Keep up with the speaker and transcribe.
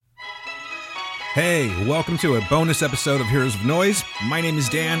Hey, welcome to a bonus episode of Heroes of Noise. My name is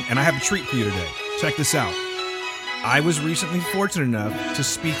Dan, and I have a treat for you today. Check this out. I was recently fortunate enough to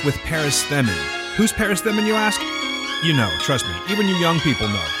speak with Paris Themin. Who's Paris Themin, you ask? You know, trust me, even you young people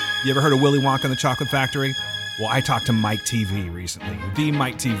know. You ever heard of Willy Wonka and the Chocolate Factory? Well, I talked to Mike TV recently, the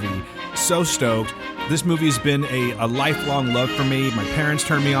Mike TV. So stoked. This movie has been a lifelong love for me. My parents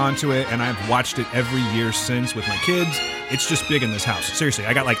turned me on to it, and I've watched it every year since with my kids. It's just big in this house. Seriously,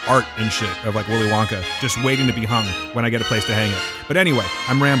 I got like art and shit of like Willy Wonka just waiting to be hung when I get a place to hang it. But anyway,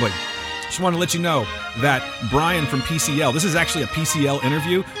 I'm rambling. Just want to let you know that Brian from PCL, this is actually a PCL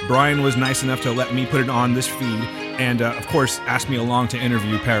interview. Brian was nice enough to let me put it on this feed and, of course, asked me along to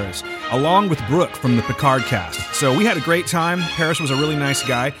interview Paris, along with Brooke from the Picard cast. So we had a great time. Paris was a really nice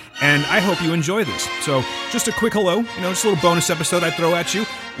guy, and I hope you enjoy this. So just a quick hello, just a little bonus episode I throw at you.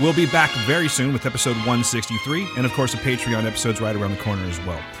 We'll be back very soon with episode 163, and, of course, the Patreon episode's right around the corner as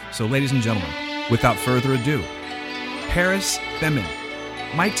well. So, ladies and gentlemen, without further ado, Paris Themin,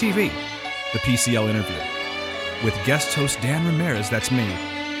 Mike TV, the PCL interview, with guest host Dan Ramirez, that's me,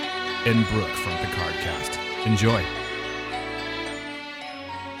 and Brooke from Picard Cast. Enjoy.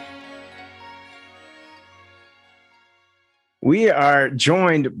 We are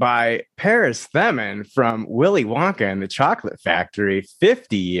joined by Paris Themin from Willy Wonka and the Chocolate Factory.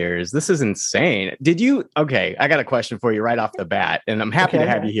 50 years. This is insane. Okay, I got a question for you right off the bat, and I'm happy to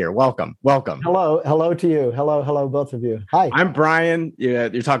have you here. Welcome. Hello to you. Hello, both of you. Hi. I'm Brian. You're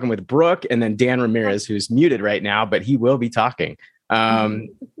talking with Brooke, and then Dan Ramirez, who's muted right now, but he will be talking.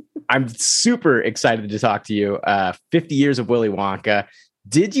 I'm super excited to talk to you. 50 years of Willy Wonka.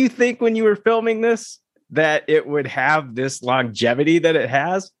 Did you think when you were filming this that it would have this longevity that it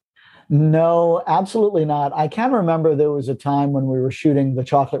has? No, absolutely not. I can remember there was a time when we were shooting the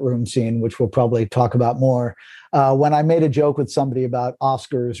chocolate room scene, which we'll probably talk about more, when I made a joke with somebody about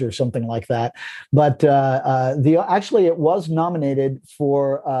Oscars or something like that. But actually, it was nominated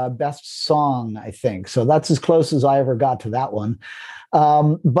for Best Song, I think. So that's as close as I ever got to that one.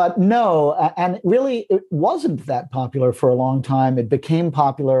 But no, and really, it wasn't that popular for a long time. It became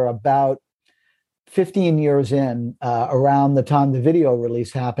popular about 15 years in, around the time the video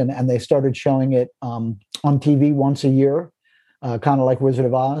release happened, and they started showing it on TV once a year, kind of like Wizard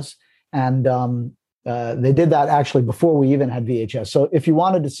of Oz. And they did that actually before we even had VHS. So if you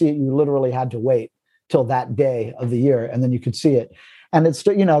wanted to see it, you literally had to wait till that day of the year, and then you could see it. And it's,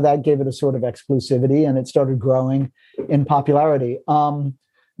 that gave it a sort of exclusivity, and it started growing in popularity.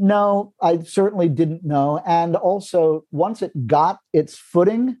 No, I certainly didn't know. And also, once it got its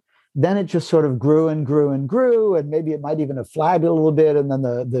footing, then it just sort of grew and grew and grew, and maybe it might even have flagged a little bit. And then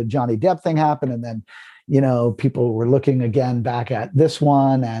the Johnny Depp thing happened, and then, people were looking again back at this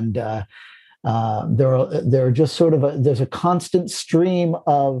one, and there are just sort of there's a constant stream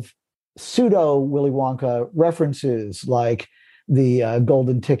of pseudo Willy Wonka references, like the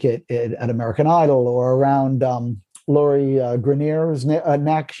golden ticket at American Idol, or around Lori Grenier's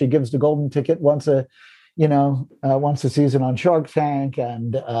neck. She gives the golden ticket once a season on Shark Tank,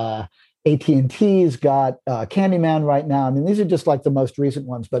 and AT&T's got Candyman right now. I mean, these are just like the most recent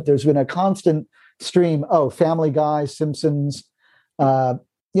ones, but there's been a constant stream. Oh, Family Guy, Simpsons, they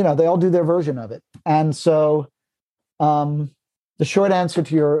all do their version of it. And so the short answer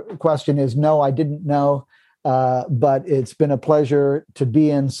to your question is no, I didn't know, but it's been a pleasure to be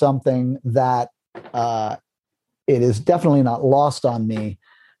in something that it is definitely not lost on me,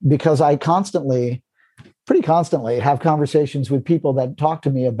 because I pretty constantly have conversations with people that talk to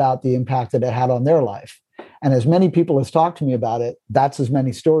me about the impact that it had on their life. And as many people as talk to me about it, that's as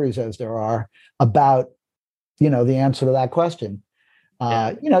many stories as there are about, the answer to that question.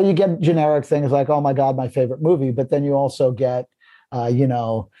 You get generic things like, oh my God, my favorite movie. But then you also get,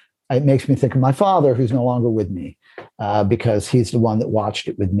 it makes me think of my father, who's no longer with me, because he's the one that watched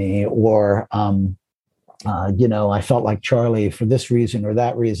it with me. Or, I felt like Charlie for this reason or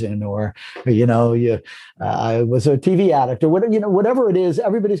that reason, or I was a TV addict, or whatever it is.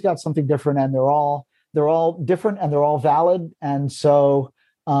 Everybody's got something different, and they're all different, and they're all valid. And so,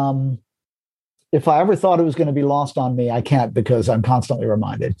 if I ever thought it was going to be lost on me, I can't, because I'm constantly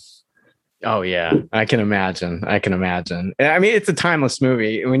reminded. Oh yeah, I can imagine. I mean, it's a timeless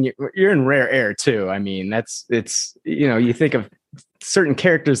movie. When you're in rare air too. I mean, you think of certain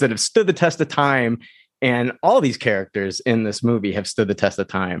characters that have stood the test of time. And all these characters in this movie have stood the test of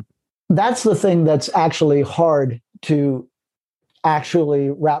time. That's the thing that's actually hard to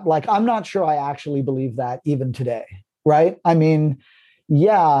actually wrap. Like, I'm not sure I actually believe that even today, right? I mean,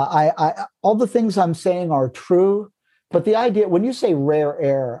 yeah, I all the things I'm saying are true, but the idea, when you say rare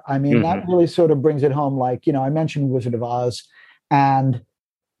air, I mean, that really sort of brings it home. Like, I mentioned Wizard of Oz, and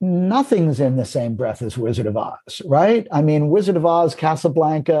nothing's in the same breath as Wizard of Oz, right? I mean, Wizard of Oz,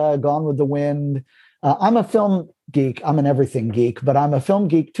 Casablanca, Gone with the Wind. I'm a film geek. I'm an everything geek, but I'm a film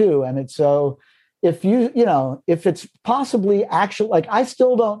geek too. And it's so if if it's possibly actual, like I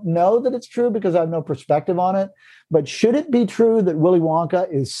still don't know that it's true because I have no perspective on it. But should it be true that Willy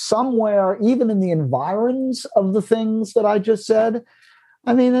Wonka is somewhere, even in the environs of the things that I just said?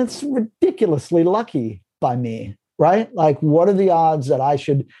 I mean, it's ridiculously lucky by me, right? Like, what are the odds that I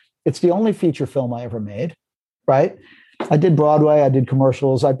should? It's the only feature film I ever made, right? I did Broadway, I did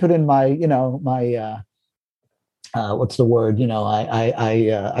commercials, I put in my, what's the word?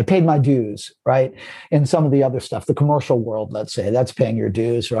 I paid my dues, right? In some of the other stuff, the commercial world, let's say, that's paying your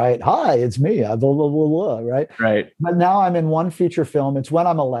dues, right? Hi, it's me, blah, blah, blah, blah, right? Right. But now I'm in one feature film. It's when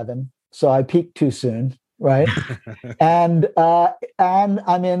I'm 11, so I peaked too soon, right? and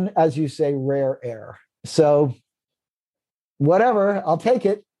I'm in, as you say, rare air. So whatever, I'll take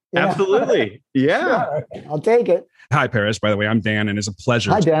it. Absolutely. Yeah. Sure, I'll take it. Hi, Paris. By the way, I'm Dan, and it's a pleasure.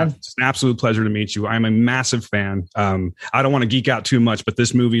 Hi, Dan. It's an absolute pleasure to meet you. I'm a massive fan. I don't want to geek out too much, but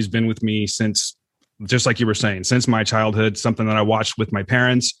this movie's been with me since, just like you were saying, since my childhood, something that I watched with my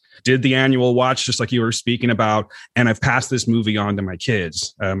parents, did the annual watch, just like you were speaking about, and I've passed this movie on to my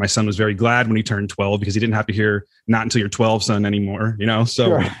kids. My son was very glad when he turned 12 because he didn't have to hear "not until you're 12, son" anymore, So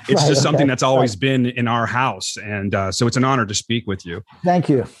Sure. it's just something that's always been in our house. And so it's an honor to speak with you. Thank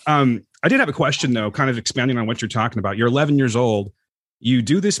you. I did have a question, though, kind of expanding on what you're talking about. You're 11 years old. You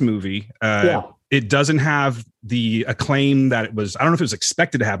do this movie. It doesn't have the acclaim that it was. I don't know if it was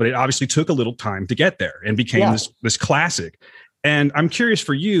expected to have, but it obviously took a little time to get there and became this classic. And I'm curious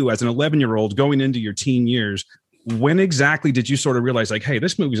for you as an 11-year-old going into your teen years, when exactly did you sort of realize like, hey,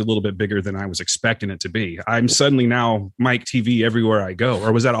 this movie's a little bit bigger than I was expecting it to be? I'm suddenly now Mike TV everywhere I go.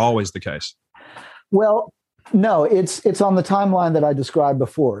 Or was that always the case? Well, no, it's on the timeline that I described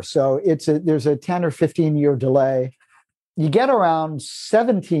before. So there's a 10 or 15 year delay. You get around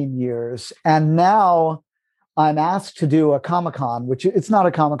 17 years, and now I'm asked to do a Comic-Con, which it's not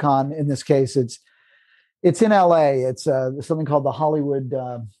a Comic-Con in this case. It's in LA. It's something called the Hollywood.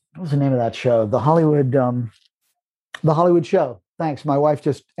 What was the name of that show? The Hollywood Show. Thanks. My wife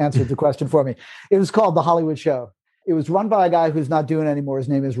just answered the question for me. It was called the Hollywood Show. It was run by a guy who's not doing it anymore. His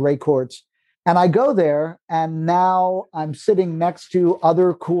name is Ray Quartz. And I go there, and now I'm sitting next to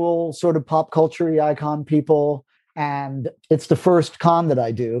other cool sort of pop culture icon people. And it's the first con that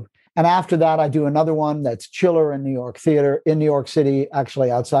I do. And after that, I do another one that's chiller in New York City, actually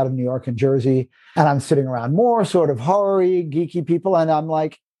outside of New York and Jersey. And I'm sitting around more sort of horror-y, geeky people. And I'm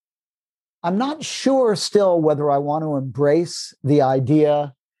like, I'm not sure still whether I want to embrace the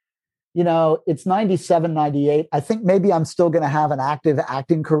idea. It's 97, 98. I think maybe I'm still going to have an active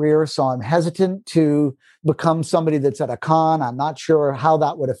acting career. So I'm hesitant to become somebody that's at a con. I'm not sure how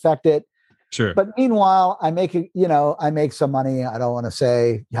that would affect it. Sure. But meanwhile, I make some money. I don't want to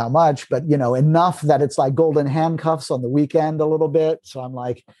say how much, but enough that it's like golden handcuffs on the weekend a little bit. So I'm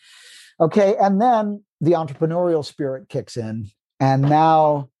like, okay. And then the entrepreneurial spirit kicks in. And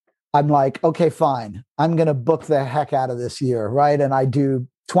now I'm like, okay, fine. I'm going to book the heck out of this year. Right. And I do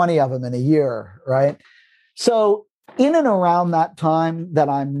 20 of them in a year. Right. So in and around that time that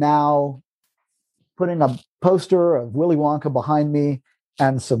I'm now putting a poster of Willy Wonka behind me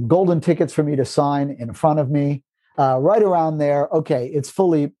and some golden tickets for me to sign in front of me, right around there. Okay, it's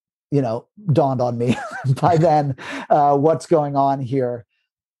fully, dawned on me by then what's going on here.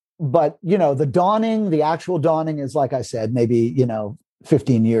 But, the actual dawning is, like I said, maybe,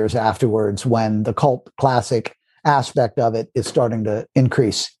 15 years afterwards when the cult classic aspect of it is starting to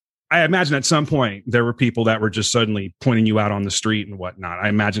increase. I imagine at some point there were people that were just suddenly pointing you out on the street and whatnot. I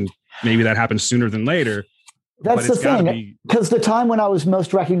imagine maybe that happened sooner than later. That's the thing, because the time when I was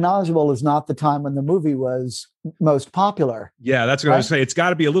most recognizable is not the time when the movie was most popular. Yeah, that's what I was saying. It's got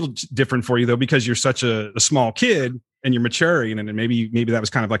to be a little different for you, though, because you're such a small kid and you're maturing, and maybe that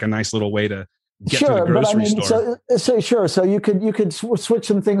was kind of like a nice little way to get to the grocery store. So you could switch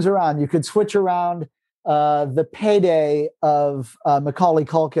some things around. You could switch around the payday of Macaulay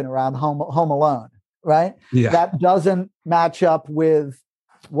Culkin around Home Alone, right? Yeah, that doesn't match up with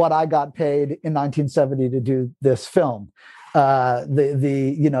what I got paid in 1970 to do this film.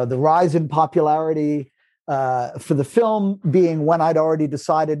 The rise in popularity for the film being when I'd already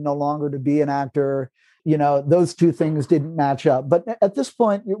decided no longer to be an actor, those two things didn't match up. But at this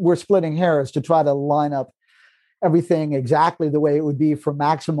point, we're splitting hairs to try to line up everything exactly the way it would be for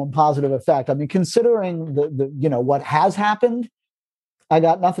maximum positive effect. I mean, considering the what has happened, I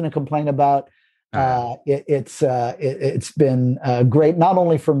got nothing to complain about. It's been great, not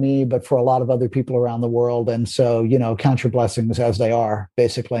only for me, but for a lot of other people around the world. And so, count your blessings as they are,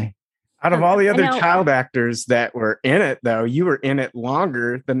 basically. Out of all the other child actors that were in it, though, you were in it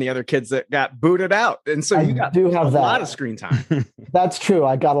longer than the other kids that got booted out. And so you got a lot of screen time. That's true.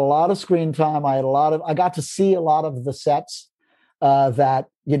 I got a lot of screen time. I got to see a lot of the sets that,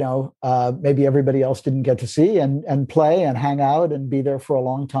 maybe everybody else didn't get to see and play and hang out and be there for a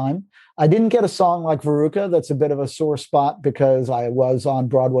long time. I didn't get a song like Veruca. That's a bit of a sore spot because I was on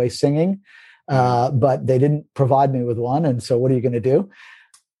Broadway singing, but they didn't provide me with one. And so what are you going to do?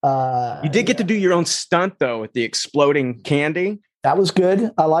 You did get to do your own stunt, though, with the exploding candy. That was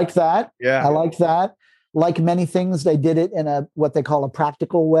good. I liked that. Yeah. I liked that. Like many things, they did it in what they call a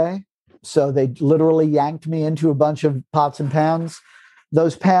practical way. So they literally yanked me into a bunch of pots and pans.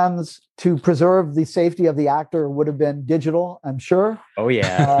 Those pans, to preserve the safety of the actor, would have been digital, I'm sure. Oh,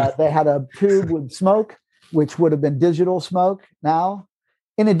 yeah. They had a tube with smoke, which would have been digital smoke now.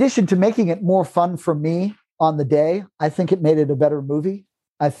 In addition to making it more fun for me on the day, I think it made it a better movie.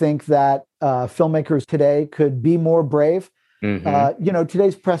 I think that filmmakers today could be more brave. Mm-hmm.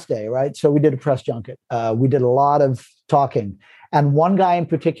 Today's press day, right? So we did a press junket. We did a lot of talking. And one guy in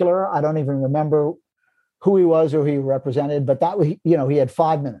particular, I don't even remember who he was or who he represented, but he had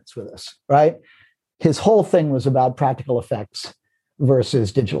 5 minutes with us, right? His whole thing was about practical effects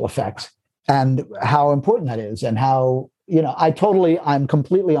versus digital effects and how important that is and how, I'm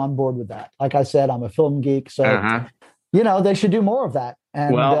completely on board with that. Like I said, I'm a film geek, so, they should do more of that.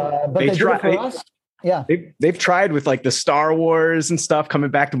 And, but they do it for us. Yeah, they've tried with like the Star Wars and stuff,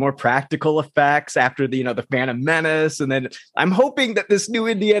 coming back to more practical effects after the Phantom Menace, and then I'm hoping that this new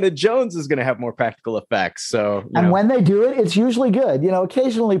Indiana Jones is going to have more practical effects. So, when they do it, it's usually good.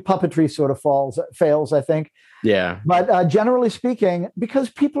 Occasionally puppetry sort of fails, I think. Yeah, but generally speaking, because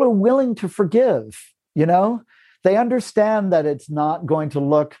people are willing to forgive, they understand that it's not going to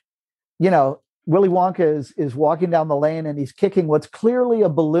look, Willy Wonka is walking down the lane and he's kicking what's clearly a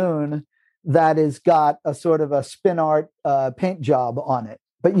balloon that has got a sort of a spin art paint job on it.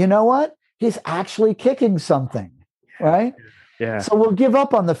 But you know what? He's actually kicking something, right? Yeah. So we'll give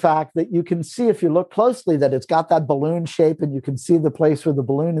up on the fact that you can see, if you look closely, that it's got that balloon shape and you can see the place where the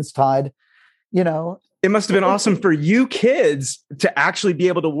balloon is tied. It must have been awesome for you kids to actually be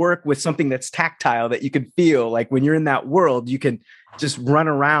able to work with something that's tactile, that you can feel. Like when you're in that world, you can just run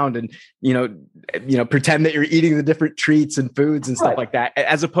around and, pretend that you're eating the different treats and foods and stuff like that,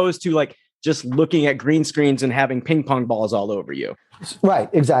 as opposed to like just looking at green screens and having ping pong balls all over you. Right,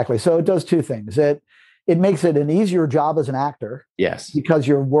 exactly. So it does two things. It makes it an easier job as an actor. Yes. Because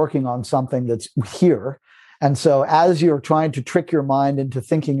you're working on something that's here. And so as you're trying to trick your mind into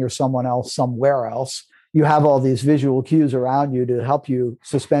thinking you're someone else somewhere else, you have all these visual cues around you to help you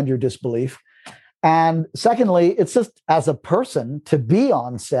suspend your disbelief. And secondly, it's just as a person to be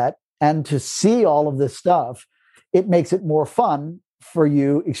on set and to see all of this stuff, it makes it more fun for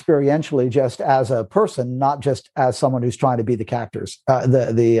you experientially, just as a person, not just as someone who's trying to be the character.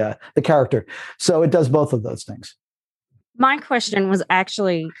 So it does both of those things. My question was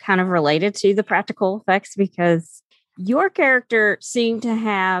actually kind of related to the practical effects, because your character seemed to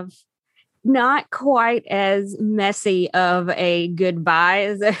have not quite as messy of a goodbye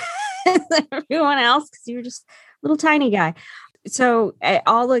as everyone else, because you were just a little tiny guy. So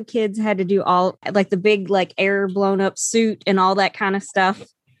all the kids had to do all like the big like air blown up suit and all that kind of stuff,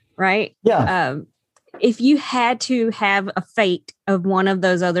 right? Yeah. If you had to have a fate of one of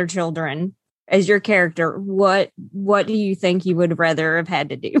those other children as your character, what do you think you would rather have had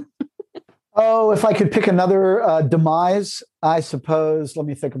to do? Oh, if I could pick another demise, I suppose. Let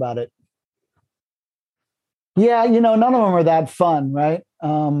me think about it. Yeah, none of them are that fun, right?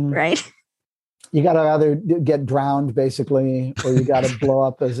 Right. You got to either get drowned, basically, or you got to blow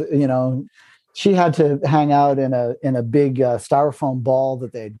up as, she had to hang out in a big styrofoam ball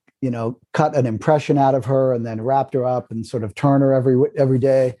that they'd, cut an impression out of her and then wrapped her up and sort of turn her every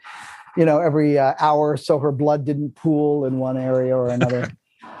day, every hour. So her blood didn't pool in one area or another.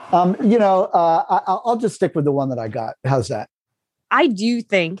 I'll just stick with the one that I got. How's that? I do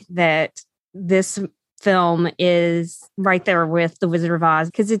think that this film is right there with The Wizard of Oz,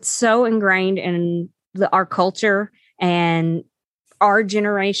 because it's so ingrained in our culture and our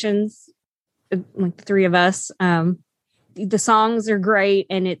generations, like the three of us. The songs are great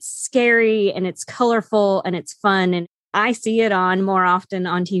and it's scary and it's colorful and it's fun. And I see it on more often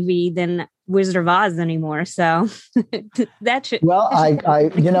on TV than Wizard of Oz anymore. So that should. Well, I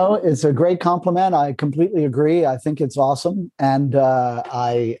it's a great compliment. I completely agree. I think it's awesome. And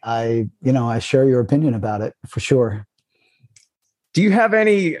I share your opinion about it for sure. Do you have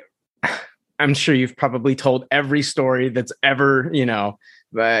any, I'm sure you've probably told every story that's ever,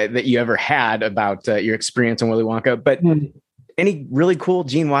 that you ever had about your experience in Willy Wonka. But any really cool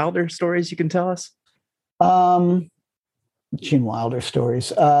Gene Wilder stories you can tell us? Gene Wilder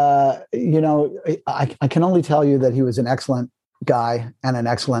stories. I can only tell you that he was an excellent guy and an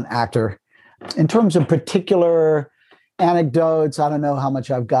excellent actor. In terms of particular anecdotes, I don't know how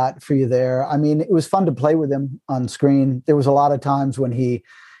much I've got for you there. I mean, it was fun to play with him on screen. There was a lot of times when he,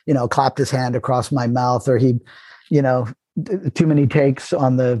 clapped his hand across my mouth, or he, too many takes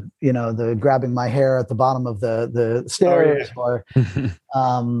on the grabbing my hair at the bottom of the stairs, or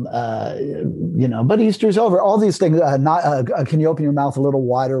but Easter's over. All these things. Can you open your mouth a little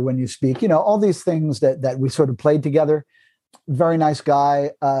wider when you speak? All these things that we sort of played together. Very nice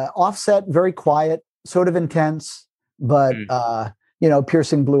guy. Offset, very quiet, sort of intense, but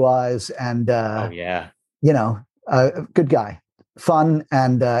piercing blue eyes, and good guy, fun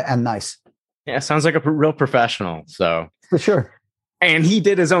and nice. Yeah, sounds like a real professional. So for sure. And he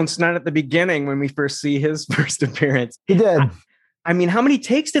did his own stunt at the beginning when we first see his first appearance. He did. I mean, how many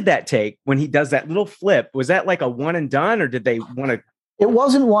takes did that take when he does that little flip? Was that like a one and done, or did they want to? It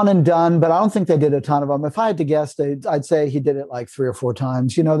wasn't one and done, but I don't think they did a ton of them. If I had to guess, I'd say he did it like 3 or 4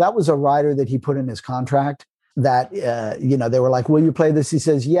 times. That was a rider that he put in his contract that, they were like, will you play this? He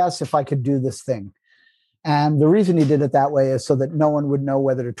says, yes, if I could do this thing. And the reason he did it that way is so that no one would know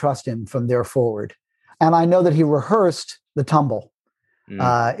whether to trust him from there forward. And I know that he rehearsed the tumble.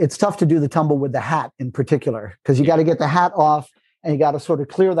 It's tough to do the tumble with the hat in particular, because you got to get the hat off and you got to sort of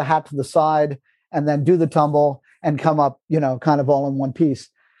clear the hat to the side and then do the tumble and come up, kind of all in one piece.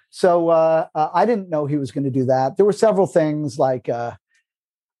 So I didn't know he was going to do that. There were several things like the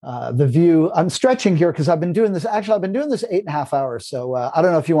view. I'm stretching here because I've been doing this 8.5 hours. So I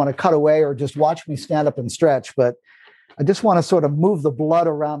don't know if you want to cut away or just watch me stand up and stretch, but I just want to sort of move the blood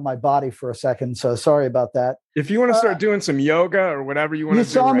around my body for a second. So sorry about that. If you want to start doing some yoga or whatever you want to do.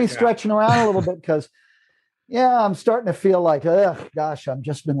 You saw me stretching around a little bit because I'm starting to feel like, gosh, I've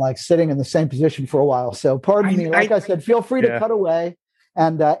just been like sitting in the same position for a while. So pardon me. Like I said, feel free to cut away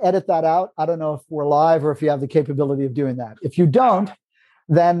and edit that out. I don't know if we're live or if you have the capability of doing that. If you don't,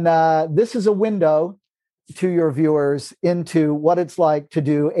 then this is a window to your viewers into what it's like to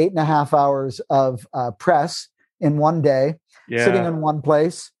do 8.5 hours of press in one day, sitting in one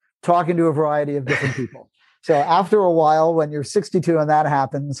place, talking to a variety of different people. So after a while, when you're 62 and that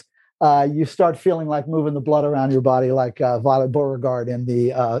happens, you start feeling like moving the blood around your body, like Violet Beauregard in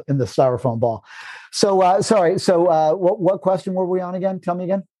the styrofoam ball. So sorry. So what question were we on again? Tell me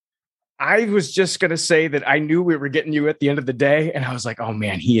again. I was just going to say that I knew we were getting you at the end of the day. And I was like, oh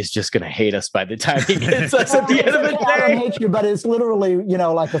man, he is just going to hate us by the time he gets us at the end of the day. I don't hate you, but it's literally,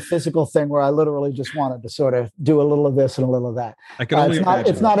 like a physical thing where I literally just wanted to sort of do a little of this and a little of that. I can only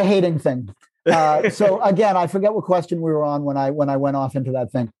imagine. It's not a hating thing. So again, I forget what question we were on when I went off into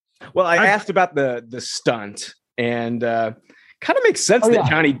that thing. Well, I asked about the stunt, and kind of makes sense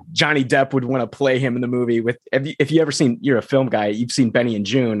that Johnny Depp would want to play him in the movie. If you ever seen, you're a film guy, you've seen Benny and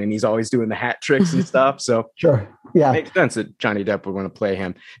June, and he's always doing the hat tricks and stuff. So sure, yeah, it makes sense that Johnny Depp would want to play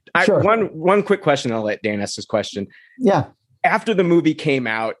him. Sure. One quick question, I'll let Dan ask this question. Yeah, after the movie came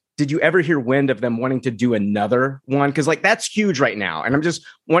out, did you ever hear wind of them wanting to do another one? Because that's huge right now, and I'm just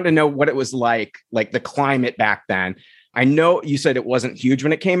wanting to know what it was like the climate back then. I know you said it wasn't huge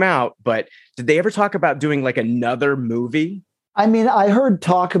when it came out, but did they ever talk about doing another movie? I mean, I heard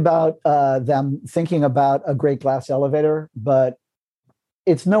talk about them thinking about a Great Glass Elevator, but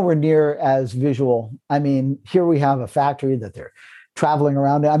it's nowhere near as visual. I mean, here we have a factory that they're traveling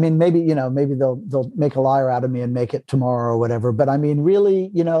around. I mean, maybe they'll make a liar out of me and make it tomorrow or whatever. But I mean,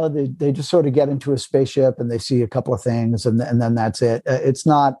 really, they just sort of get into a spaceship and they see a couple of things and then that's it. It's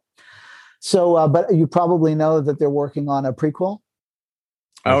not. So, but you probably know that they're working on a prequel.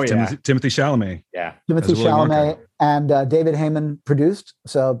 Oh, yeah. Timothy Chalamet. Yeah. Timothy Chalamet and David Heyman produced.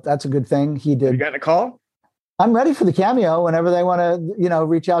 So that's a good thing. He did. You got a call? I'm ready for the cameo whenever they want to,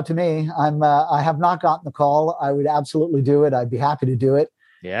 reach out to me. I have not gotten the call. I would absolutely do it. I'd be happy to do it.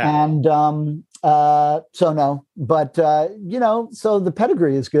 Yeah. And so no, but, so the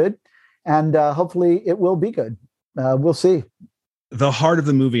pedigree is good and hopefully it will be good. We'll see. The heart of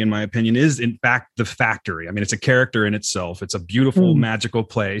the movie, in my opinion, is in fact the factory. I mean, it's a character in itself. It's a beautiful, magical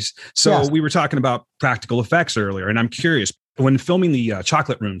place. So we were talking about practical effects earlier, and I'm curious, when filming the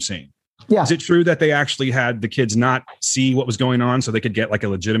chocolate room scene, is it true that they actually had the kids not see what was going on so they could get a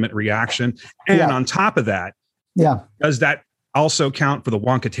legitimate reaction? And on top of that, does that also count for the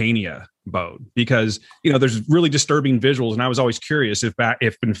Wonkatania boat? Because, there's really disturbing visuals. And I was always curious if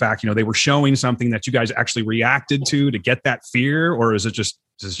in fact, they were showing something that you guys actually reacted to get that fear, or is it just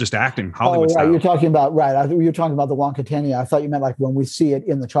It's just acting, Oh, Hollywood right. style. You're talking about, right. I thought you were talking about the Wonkatania. I thought you meant like when we see it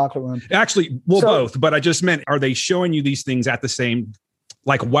in the chocolate room. Actually, well, both, but I just meant, are they showing you these things at the same,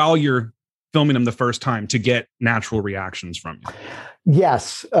 like while you're filming them the first time to get natural reactions from you?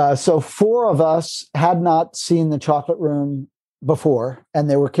 Yes. So 4 of us had not seen the chocolate room before, and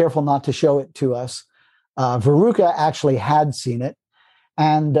they were careful not to show it to us. Veruca actually had seen it,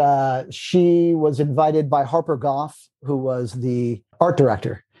 and she was invited by Harper Goff, who was the art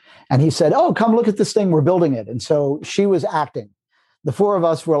director. And he said, "Oh, come look at this thing. We're building it." And so she was acting. The 4 of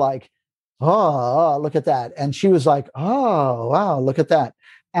us were like, oh, look at that. And she was like, "Oh, wow, look at that."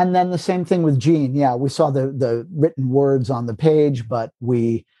 And then the same thing with Gene. Yeah, we saw the written words on the page, but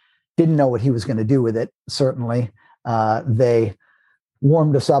we didn't know what he was going to do with it, certainly. They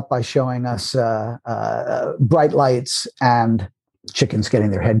warmed us up by showing us bright lights and chickens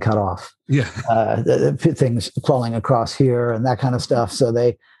getting their head cut off. Yeah. The things crawling across here and that kind of stuff. So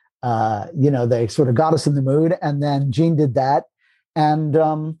they, they sort of got us in the mood. And then Gene did that. And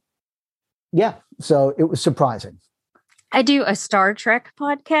so it was surprising. I do a Star Trek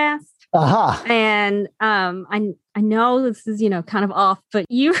podcast. Aha. And I know this is, kind of off, but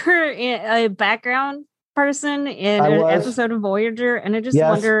you were a background person in an episode of Voyager. And I just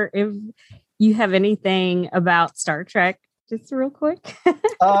wonder if you have anything about Star Trek, just real quick.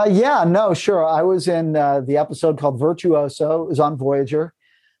 Sure. I was in the episode called Virtuoso. It was on Voyager.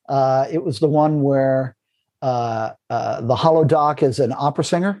 It was the one where the holodoc is an opera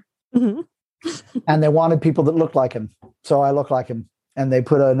singer. Mm-hmm. And they wanted people that looked like him. So I look like him. And they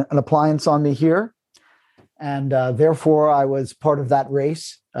put an appliance on me here. And therefore, I was part of that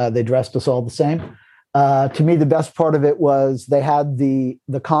race. They dressed us all the same. To me, the best part of it was they had the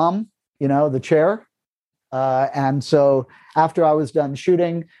comm, the chair. And so after I was done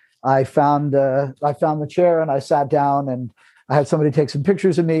shooting, I found the chair and I sat down and I had somebody take some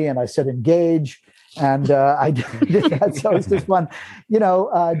pictures of me and I said engage. And I did that. So it's just fun.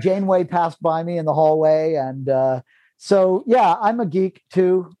 Janeway passed by me in the hallway. And I'm a geek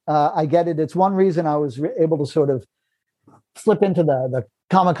too. I get it. It's one reason I was able to sort of slip into the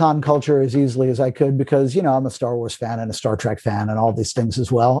Comic-Con culture as easily as I could because, I'm a Star Wars fan and a Star Trek fan and all these things as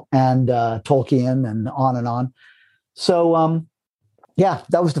well. And Tolkien and on and on. So,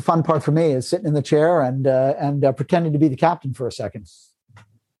 that was the fun part for me is sitting in the chair and pretending to be the captain for a second.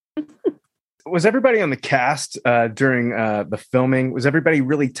 Was everybody on the cast during the filming? Was everybody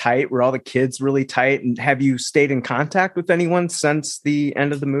really tight? Were all the kids really tight? And have you stayed in contact with anyone since the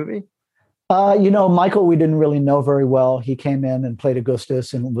end of the movie? Michael, we didn't really know very well. He came in and played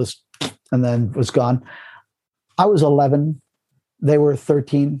Augustus and then was gone. I was 11. They were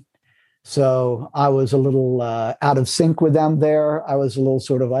 13. So I was a little out of sync with them there. I was a little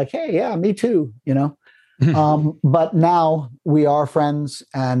sort of like, hey, yeah, me too, But now we are friends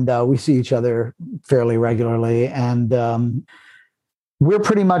and we see each other fairly regularly. And we're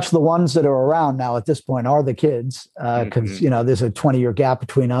pretty much the ones that are around now at this point are the kids because, there's a 20-year gap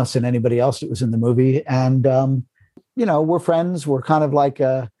between us and anybody else that was in the movie. And, we're friends. We're kind of like,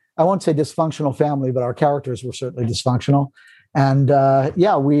 I won't say dysfunctional family, but our characters were certainly dysfunctional. And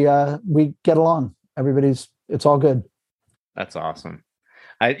we get along. It's all good. That's awesome.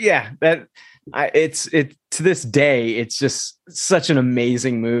 It's to this day, it's just such an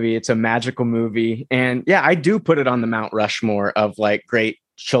amazing movie. It's a magical movie. And I do put it on the Mount Rushmore of like great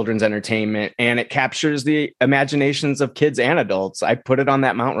children's entertainment, and it captures the imaginations of kids and adults. I put it on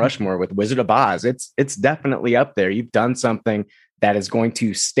that Mount Rushmore with Wizard of Oz. It's definitely up there. You've done something that is going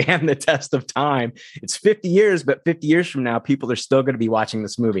to stand the test of time. It's 50 years, but 50 years from now, people are still going to be watching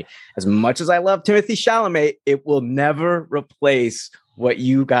this movie. As much as I love Timothée Chalamet, it will never replace what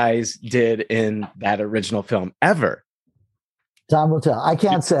you guys did in that original film ever. Time will tell. I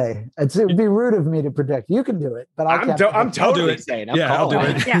can't say. It would be rude of me to predict. You can do it, but I'm totally saying. I'll do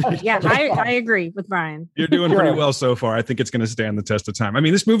it. I agree with Brian. You're doing pretty well so far. I think it's going to stand the test of time. I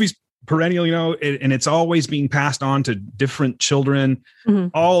mean, this movie's perennial, and it's always being passed on to different children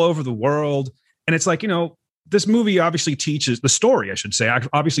all over the world. And it's like, this movie obviously teaches the story, I should say,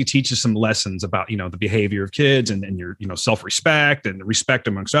 obviously teaches some lessons about, the behavior of kids and your, self-respect and the respect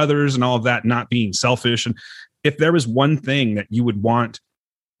amongst others and all of that, not being selfish. And if there was one thing that you would want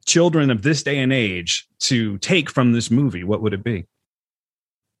children of this day and age to take from this movie, what would it be?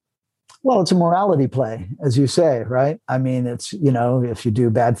 Well, it's a morality play, as you say, right? I mean, it's, if you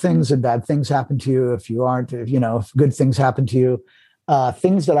do bad things and bad things happen to you, if you aren't, if good things happen to you,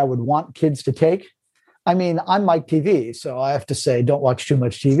 things that I would want kids to take. I mean, I'm Mike TV, so I have to say, don't watch too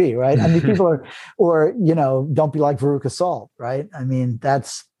much TV, right? I mean, people or don't be like Veruca Salt, right? I mean,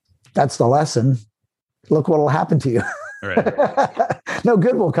 that's the lesson. Look what will happen to you. Right. no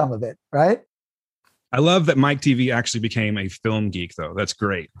good will come of it, right? I love that Mike TV actually became a film geek, though. That's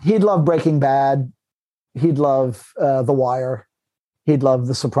great. He'd love Breaking Bad. He'd love The Wire. He'd love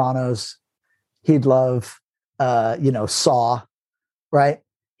The Sopranos. He'd love, Saw, right?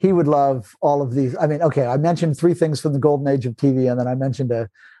 He would love all of these. I mean, okay, I mentioned 3 things from the golden age of TV, and then I mentioned a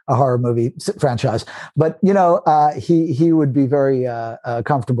horror movie franchise. But, he would be very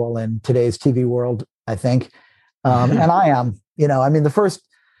comfortable in today's TV world, I think. And I am, the first,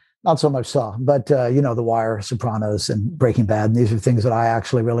 not so much Saw, but, The Wire, Sopranos, and Breaking Bad. And these are things that I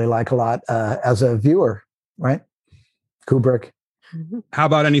actually really like a lot as a viewer, right? Kubrick. How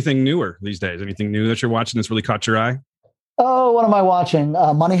about anything newer these days? Anything new that you're watching that's really caught your eye? Oh, what am I watching?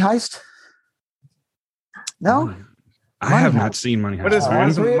 Money Heist? No? I have not seen Money Heist. What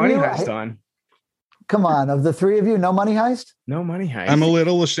is Money Heist on? Come on, of the 3 of you, no Money Heist? No Money Heist. I'm a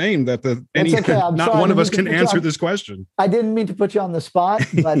little ashamed that not one of us can answer this question. I didn't mean to put you on the spot,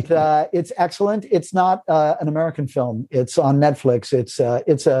 but it's excellent. It's not an American film. It's on Netflix. It's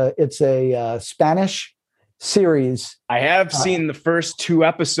a Spanish series. I have seen the first 2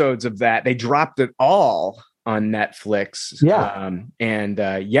 episodes of that. They dropped it all on Netflix.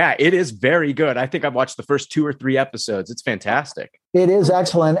 Yeah. It is very good. I think I've watched the first 2 or 3 episodes. It's fantastic. It is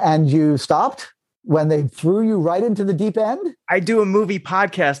excellent. And you stopped when they threw you right into the deep end? I do a movie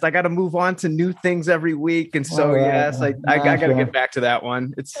podcast. I got to move on to new things every week. And so, I got to get back to that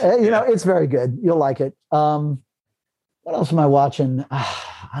one. It's, it's very good. You'll like it. What else am I watching?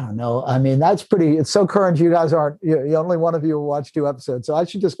 I don't know. I mean, it's so current. You guys aren't, only one of you will watch 2 episodes. So I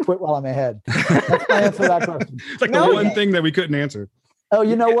should just quit while I'm ahead. That's my answer to that question. It's like the one thing that we couldn't answer. Oh,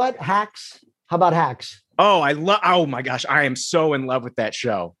 you know what? Hacks. How about Hacks? Oh my gosh. I am so in love with that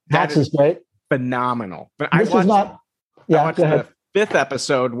show. Hacks is great. Phenomenal. But I watched the 5th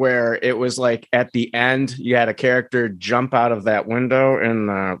episode where it was like at the end, you had a character jump out of that window in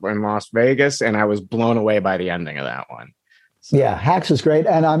Las Vegas. And I was blown away by the ending of that one. So. Yeah, Hacks is great.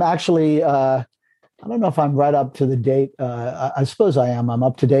 And I'm actually, I don't know if I'm right up to the date. I suppose I am. I'm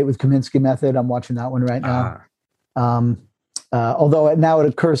up to date with Kominsky Method. I'm watching that one right now. Although now it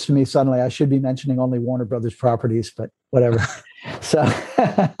occurs to me suddenly I should be mentioning only Warner Brothers properties, but whatever. So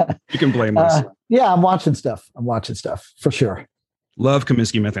you can blame us. Yeah, I'm watching stuff for sure. Love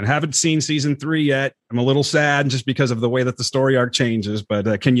Kominsky Method. Haven't seen season 3 yet. I'm a little sad just because of the way that the story arc changes.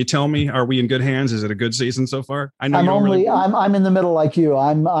 But can you tell me, are we in good hands? Is it a good season so far? I know I'm in the middle like you.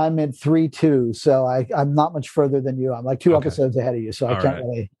 I'm at 3-2, so I'm not much further than you. I'm like 2 episodes ahead of you, so I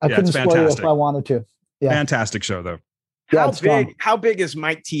couldn't spoil you if I wanted to. Yeah, fantastic show though. How big is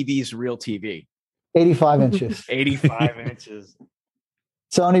Mike TV's real TV? 85 inches. 85 inches.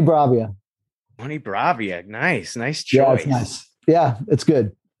 Sony Bravia. Sony Bravia. Nice choice. Yeah, it's nice. Yeah, it's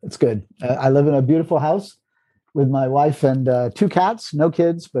good. It's good. I live in a beautiful house with my wife and 2 cats, no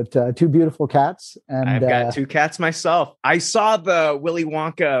kids, but 2 beautiful cats. And I've got 2 cats myself. I saw the Willy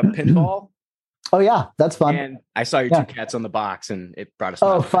Wonka pinball. Oh yeah, that's fun. And I saw your 2 cats on the box and it brought us.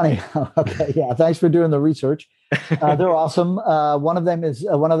 Oh, funny. Okay. Yeah. Thanks for doing the research. They're awesome. One of them is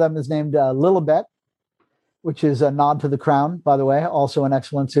named Lilibet, which is a nod to The Crown, by the way, also an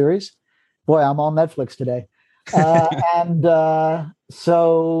excellent series. Boy, I'm on Netflix today.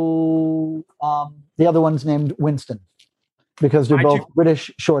 So the other one's named Winston because they're both British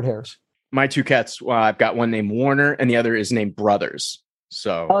short hairs. My 2 cats, I've got one named Warner and the other is named Brothers.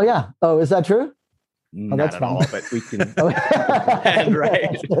 So, oh yeah. Oh, is that true? Not at all, but we can.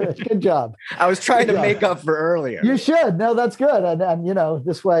 Right. Good job. I was trying to make up for earlier. You should. No, that's good. And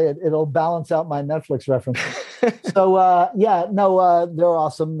this way it'll balance out my Netflix references. So, they're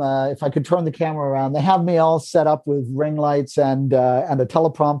awesome. If I could turn the camera around, they have me all set up with ring lights and a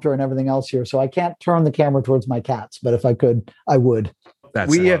teleprompter and everything else here. So I can't turn the camera towards my cats, but if I could, I would.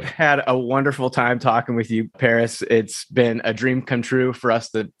 We have had a wonderful time talking with you, Paris. It's been a dream come true for us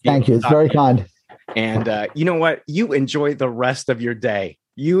to. Thank you. It's very kind. And you know what? You enjoy the rest of your day.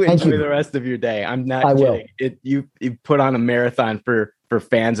 The rest of your day. I'm not kidding. You put on a marathon for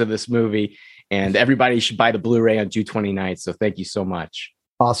fans of this movie, and everybody should buy the Blu-ray on June 29th. So thank you so much.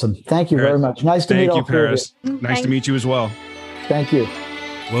 Awesome. Thank you very much. Nice to meet you, Paris. Nice to meet you as well. Thank you.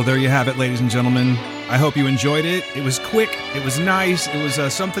 Well, there you have it, ladies and gentlemen. I hope you enjoyed it. It was quick. It was nice. It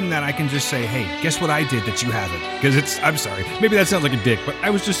was something that I can just say, hey, guess what I did that you haven't? Because I'm sorry, maybe that sounds like a dick, but I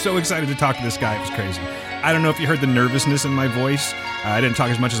was just so excited to talk to this guy. It was crazy. I don't know if you heard the nervousness in my voice. I didn't talk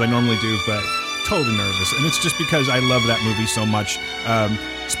as much as I normally do, but totally nervous. And it's just because I love that movie so much.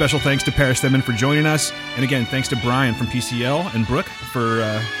 Special thanks to Paris Themmen for joining us. And again, thanks to Brian from PCL and Brooke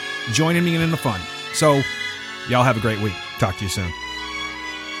for joining me in the fun. So y'all have a great week. Talk to you soon.